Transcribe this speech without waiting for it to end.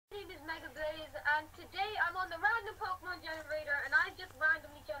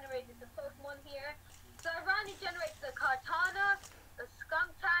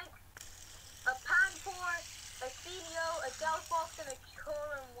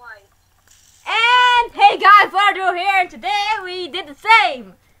Hero here, and today we did the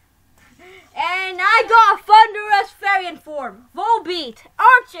same. And I got Thunderous Variant form, Volbeat,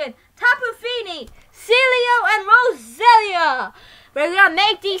 Archon, Tapu Fini, Celio, and Roselia. We're gonna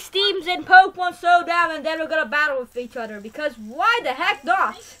make these teams in Pokemon Showdown, and then we're gonna battle with each other, because why the heck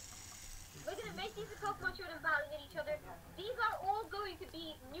not? We're gonna make these in Pokemon Showdown battling at each other. These are all going to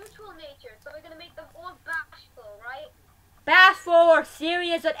be neutral nature, so we're gonna make them all bashful, right? Bashful or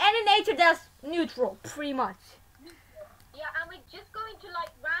serious, or any nature that's neutral, pretty much. Yeah, and we're just going to like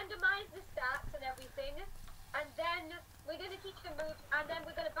randomize the stats and everything, and then we're gonna teach the moves, and then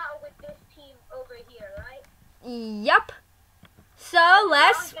we're gonna battle with this team over here, right? Yup. So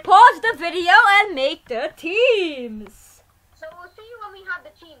let's pause the video and make the teams. So we'll see you when we have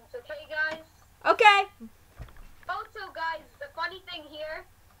the teams, okay guys? Okay. Also guys, the funny thing here,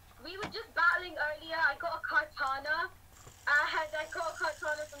 we were just battling earlier, I got a Kartana, and I got a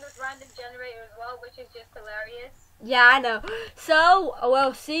Kartana from this random generator as well, which is just hilarious. Yeah, I know. So,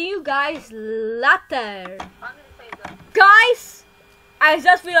 we'll see you guys later. I'm gonna say that. Guys, I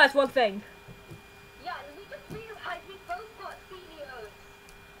just realized one thing. Yeah, we just realized we both got Celios.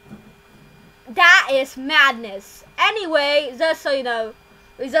 That is madness. Anyway, just so you know,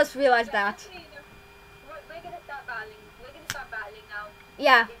 we just realized that. We're gonna start battling. We're gonna start battling now.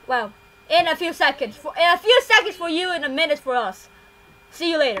 Yeah, well, in a few seconds. In a few seconds for you, in a minute for us. See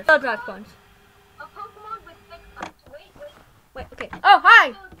you later. No drag punch. A Pokemon with 6 punch. Wait, okay. Oh,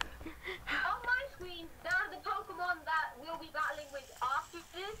 hi! So, on my screen, there are the Pokemon that we'll be battling with after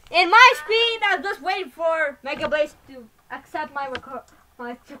this. In my screen, I'm just waiting for Mega Blaze to accept my request.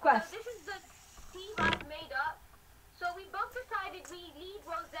 So this is the team I've made up. So we both decided we lead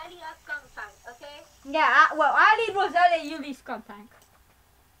Roselia Skuntank, okay? Yeah, well, I lead Roselia, you lead Skuntank.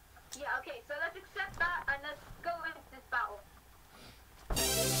 Yeah, okay, so let's accept that and let's go into this battle.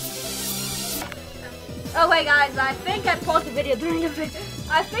 Oh wait guys, I think I paused the video during the video.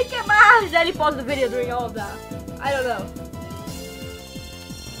 I think I might have already paused the video during all of that. I don't know.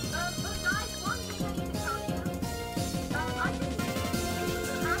 But guys, one thing I need to tell you. I think this is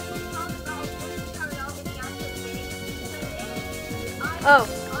the actual part about what carried out in the actual game. Oh.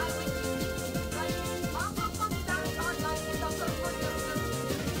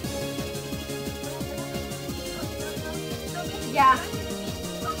 Yeah.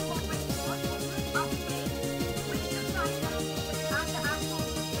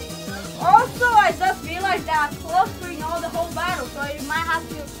 Also, I just realized that I'm clustering all the whole battle, so you might have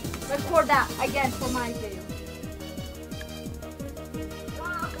to record that again for my video.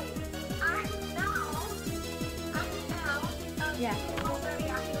 Yeah.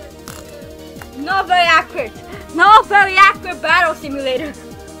 Not very accurate. Not very accurate battle simulator.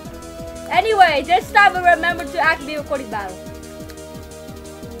 Anyway, this time I remember to actually record this battle.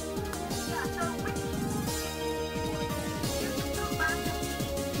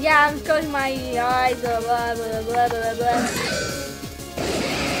 Yeah, I'm just closing my eyes. Blah, blah, blah, blah, blah, blah.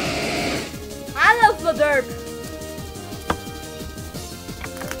 I love the dirt.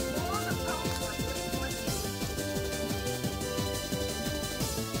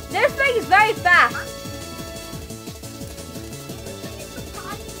 This thing is very fast.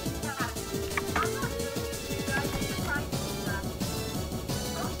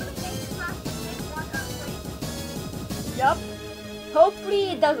 Yup.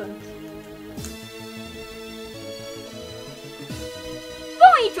 Hopefully it doesn't.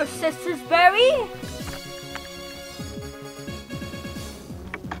 Don't eat your sister's berry.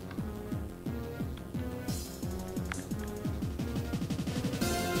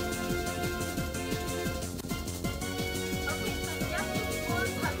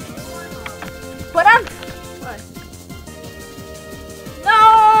 But I'm... What?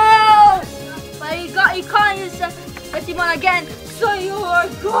 No! But you can't use Pokemon again. So you are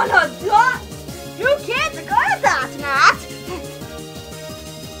gonna die? You kids are gonna die tonight!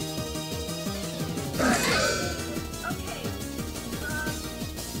 Okay.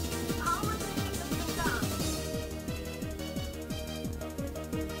 How was it you down?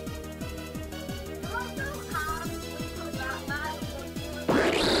 You also have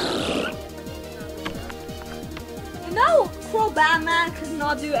You know, Crow Batman could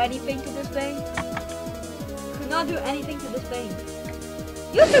not do anything to this thing. Could not do anything to this thing.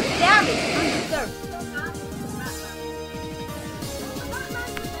 You took damage undeserved.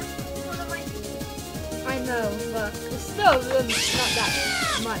 I know, but it's still really not that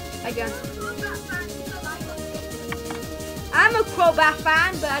much, I guess. I'm a Crobat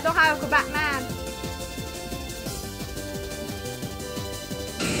fan, but I don't have a Crobat man.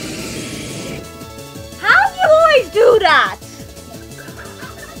 How do you always do that?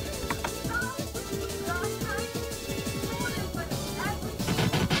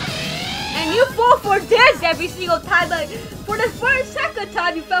 And you fall for this every single time. Like, for the second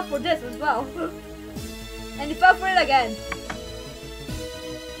time, you fell for this as well. And you fell for it again.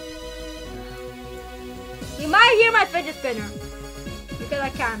 You might hear my fidget spinner. Because I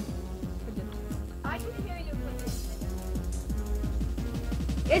can. I can hear you fidget spinner.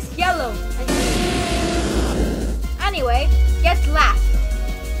 It's yellow. Anyway, guess last.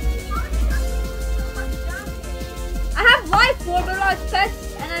 I have life form, but I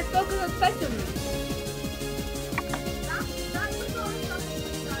pets, and I focus on pets on me.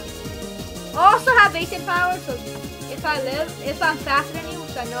 I also have basic power, so if I'm faster than you,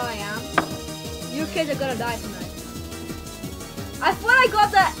 which I know I am, you kids are gonna die tonight. I thought I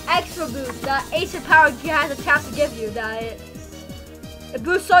got the extra boost that basic power has a chance to give you. That it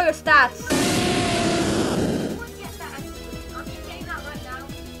boosts all your stats.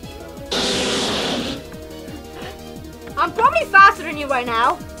 I'm probably faster than you right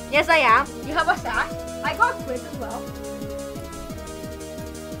now. Yes, I am. You have a sack. I got quiz as well.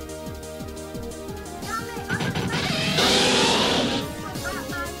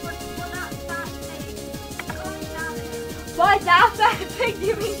 By that bad thing,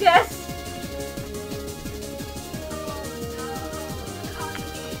 you mean this?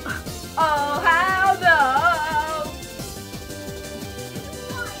 Oh, how no!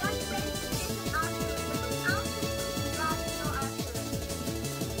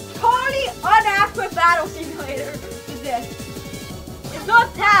 Totally inaccurate battle simulator is this. It's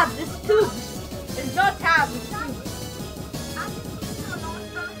not tabs, it's tubes. It's not tabs, it's tubes.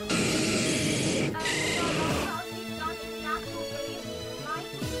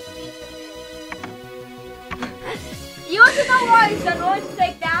 You want to know why it's annoying to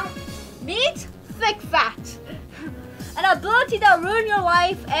take down? Meat, thick fat. An ability that ruin your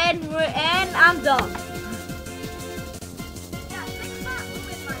life, and I'm done. Yeah, thick fat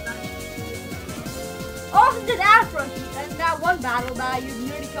ruined my life. Also did Afros, and that one battle that you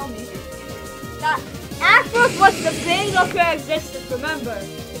nearly killed me. That Afros was the bane of your existence, remember?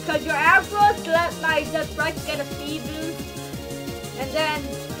 Because your Afros let my strike get a speed boost, and then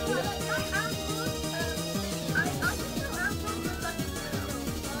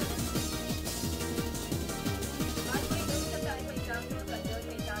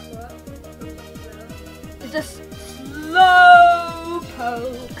just slow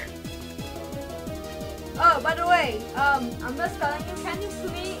poke. Oh, by the way, I'm just telling you, can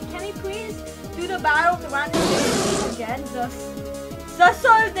you please do the battle of the random again, just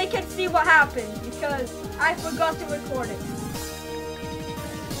so they can see what happened, because I forgot to record it.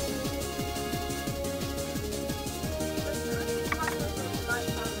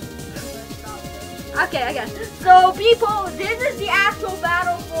 Okay, I guess. So people, this is the actual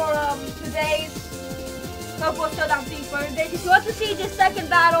battle for today's Pokemon Showdown Team Thursday. If you want to see this second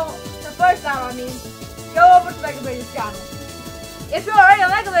battle, the first battle I mean, go over to Megabrader's channel. If you're already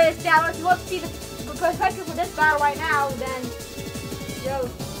on Megabrader's channel, if you want to see the perspective for this battle right now, then yo,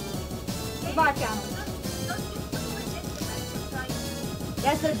 it's my channel.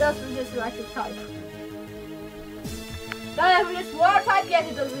 Yes, it does resist electric type. Does it resist water type? Yes,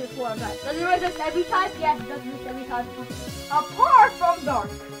 it does resist water type. Does it resist every type? Yes, it does resist every type. Apart from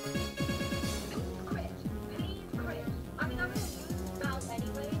dark.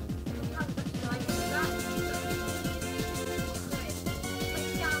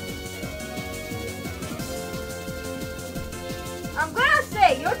 I'm gonna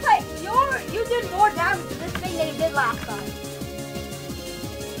say you did more damage to this thing than you did last time.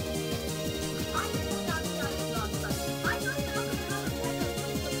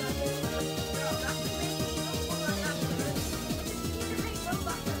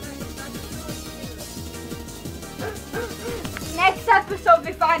 Next episode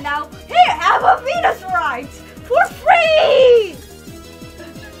we find out, here, have a Venus ride for free!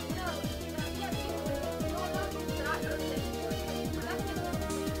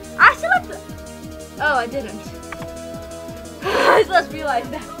 I selected. Oh, I didn't. I just realized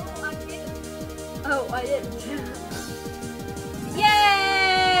that. Oh, I didn't.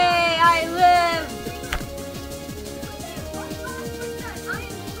 Yay! I lived.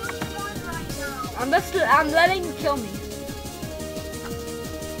 I'm letting you kill me.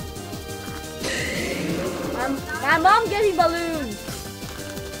 My mom getting balloons.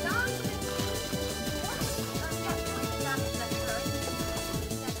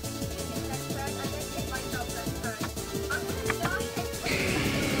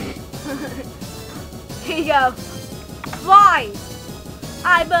 Here you go. Fly!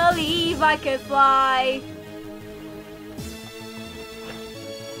 I believe I can fly.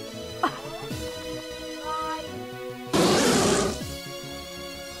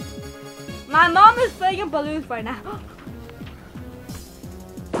 million balloons right now.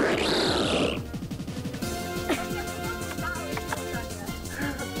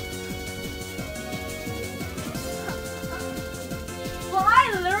 Well,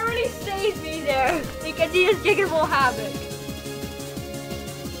 I literally saved me there because he is kicking full havoc.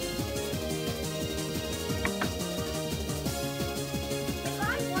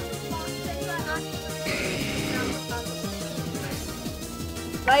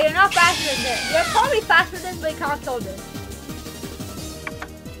 But you're not faster than this. You're probably faster than this, but you can't kill this.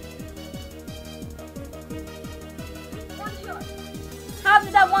 How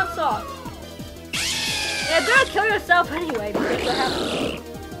did that one shot? You're gonna kill yourself anyway because what happened.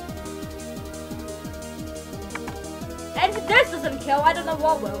 And if this doesn't kill, I don't know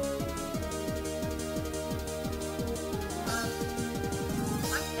what will.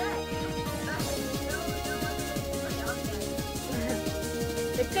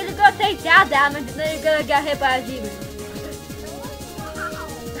 Because you're gonna take that damage and then you're gonna get hit by a demon.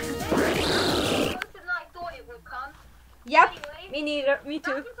 Yep, anyway, me neither, me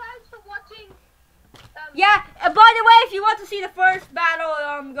too. Thank you guys for watching. Yeah, and by the way, if you want to see the first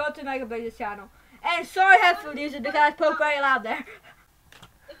battle, go to Mega Blaze's channel. And sorry headphone users because I spoke very loud there.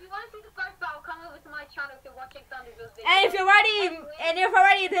 If you want to see the first battle, come over to my channel if you're watching Thunderville's video. And if you're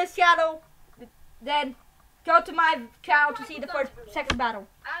already in this channel, then go to my channel to see the second battle.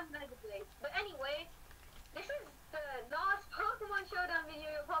 And Mega Blaze. But anyway, this is the last Pokemon Showdown video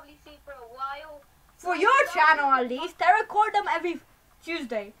you'll probably see for a while. For your channel at least, I record them every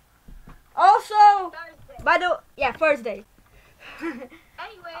Tuesday. Also, Thursday. Thursday.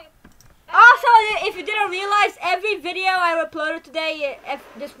 Anyway. Also, if you didn't realize, every video I uploaded today,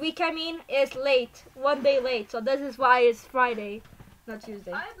 this week I mean, is late. 1 day late. So this is why it's Friday, not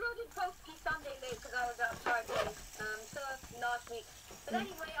Tuesday. I uploaded Pokemon Sunday late because I was out Friday. So last week. But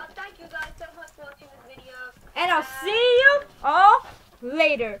anyway, I'll thank you guys so much for watching this video. And I'll see you all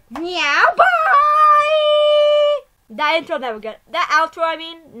later. Meow, bye! That outro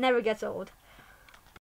never gets old.